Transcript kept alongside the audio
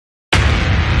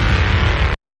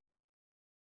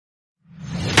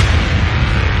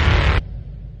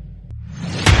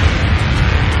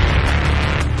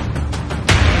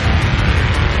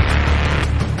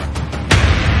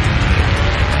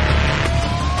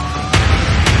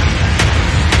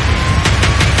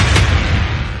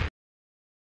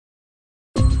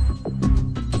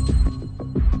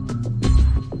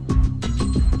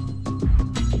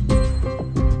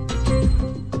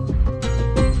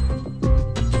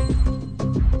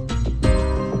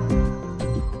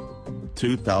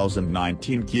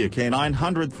2019 Kia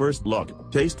K900 First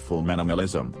Look, Tasteful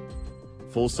Minimalism.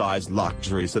 Full-size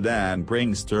luxury sedan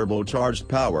brings turbocharged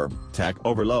power, tech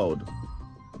overload.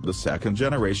 The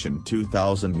second-generation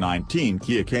 2019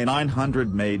 Kia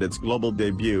K900 made its global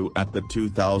debut at the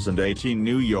 2018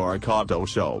 New York Auto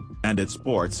Show, and it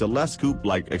sports a less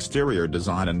coupe-like exterior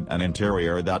design and an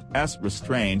interior that's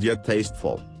restrained yet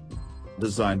tasteful.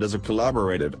 Designed as a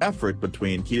collaborative effort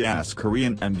between Kia's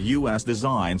Korean and US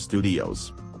design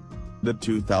studios. The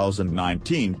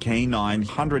 2019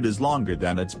 K900 is longer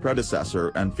than its predecessor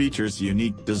and features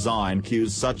unique design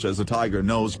cues such as a tiger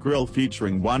nose grille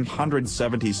featuring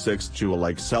 176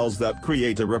 jewel-like cells that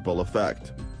create a ripple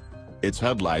effect. Its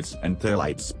headlights and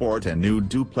taillights sport a new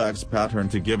duplex pattern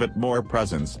to give it more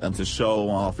presence and to show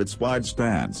off its wide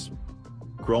stance.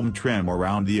 Chrome trim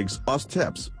around the exhaust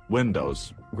tips,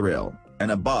 windows, grille, and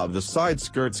above the side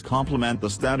skirts complement the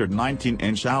standard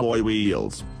 19-inch alloy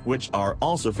wheels, which are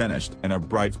also finished in a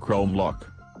bright chrome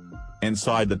look.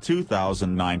 Inside the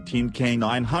 2019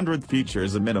 K900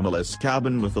 features a minimalist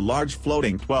cabin with a large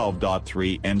floating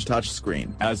 12.3-inch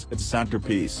touchscreen as its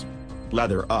centerpiece.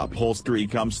 Leather upholstery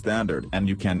comes standard and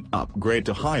you can upgrade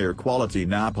to higher quality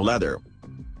Nappa leather.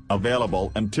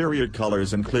 Available interior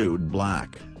colors include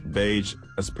black, beige,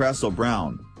 espresso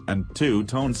brown, and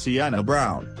two-tone sienna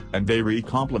brown, and vary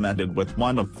complemented with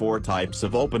one of 4 types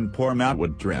of open-pore matte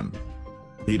wood trim.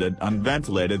 Heated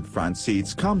unventilated front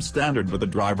seats come standard with a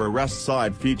driver rest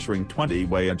side featuring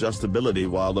 20-way adjustability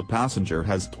while the passenger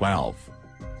has 12.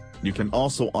 You can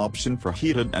also option for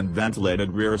heated and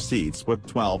ventilated rear seats with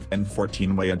 12 and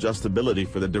 14-way adjustability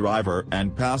for the driver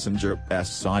and passenger's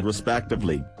side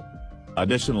respectively.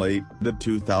 Additionally, the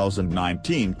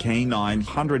 2019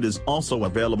 K900 is also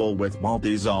available with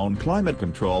multi-zone climate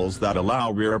controls that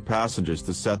allow rear passengers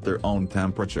to set their own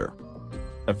temperature.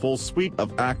 A full suite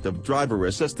of active driver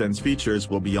assistance features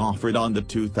will be offered on the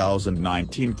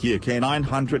 2019 Kia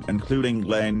K900 including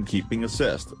lane keeping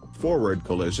assist, forward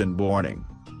collision warning,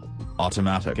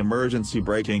 automatic emergency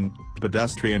braking,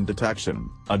 pedestrian detection,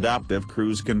 adaptive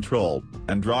cruise control,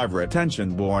 and driver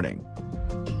attention warning.